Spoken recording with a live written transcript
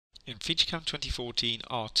In FeatureCAM 2014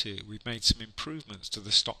 R2 we've made some improvements to the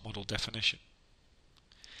stock model definition.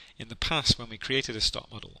 In the past, when we created a stock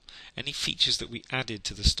model, any features that we added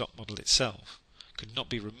to the stock model itself could not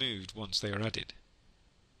be removed once they are added.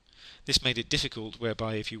 This made it difficult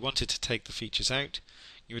whereby if you wanted to take the features out,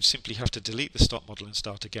 you would simply have to delete the stock model and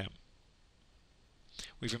start again.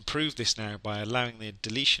 We've improved this now by allowing the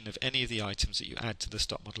deletion of any of the items that you add to the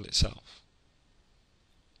stock model itself.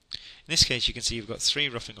 In this case you can see you've got 3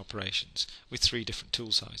 roughing operations with 3 different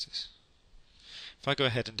tool sizes. If I go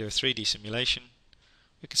ahead and do a 3D simulation,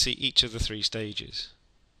 we can see each of the 3 stages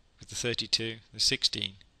with the 32, the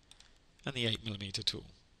 16 and the 8mm tool.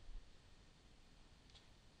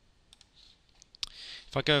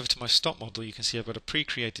 If I go over to my stock model, you can see I've got a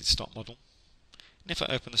pre-created stock model, and if I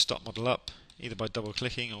open the stock model up either by double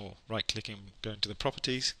clicking or right clicking and going to the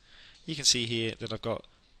properties, you can see here that I've got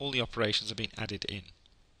all the operations have been added in.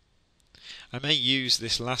 I may use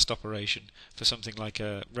this last operation for something like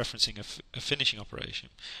referencing a finishing operation,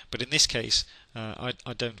 but in this case I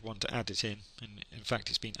don't want to add it in, and in fact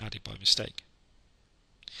it's been added by mistake.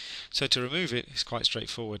 So to remove it is quite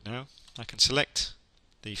straightforward now. I can select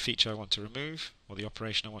the feature I want to remove, or the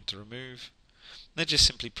operation I want to remove, and then just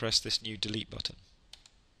simply press this new delete button.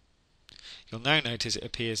 You'll now notice it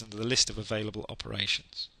appears under the list of available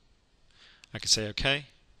operations. I can say OK,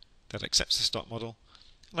 that accepts the stock model,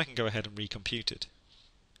 and I can go ahead and recompute it.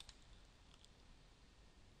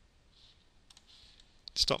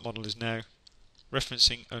 The stock model is now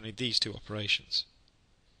referencing only these 2 operations.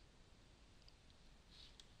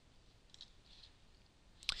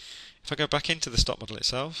 If I go back into the stock model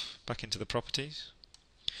itself, back into the properties,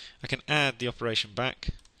 I can add the operation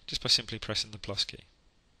back just by simply pressing the plus key.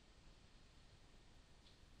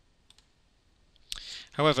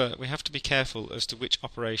 However, we have to be careful as to which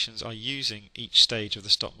operations are using each stage of the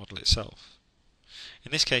stock model itself.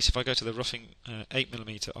 In this case, if I go to the roughing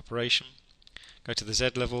 8mm operation, go to the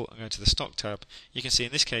Z level and go to the stock tab, you can see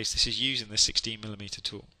in this case this is using the 16mm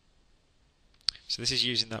tool. So this is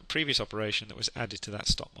using that previous operation that was added to that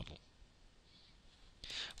stock model.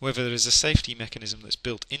 However, there is a safety mechanism that's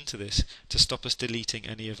built into this to stop us deleting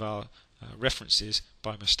any of our references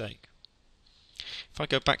by mistake. If I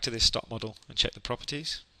go back to this stock model and check the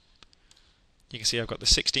properties, you can see I've got the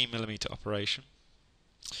 16mm operation.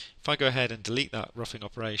 If I go ahead and delete that roughing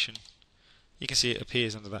operation, you can see it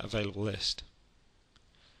appears under that available list.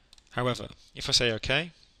 However, if I say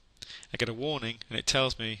OK, I get a warning and it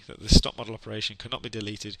tells me that the stock model operation cannot be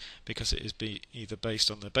deleted because it is either based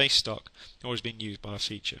on the base stock or has been used by a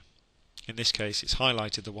feature. In this case it's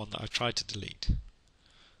highlighted the one that I've tried to delete.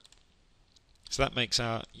 So that makes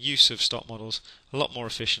our use of stock models a lot more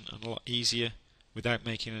efficient and a lot easier without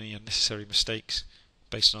making any unnecessary mistakes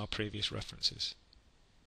based on our previous references.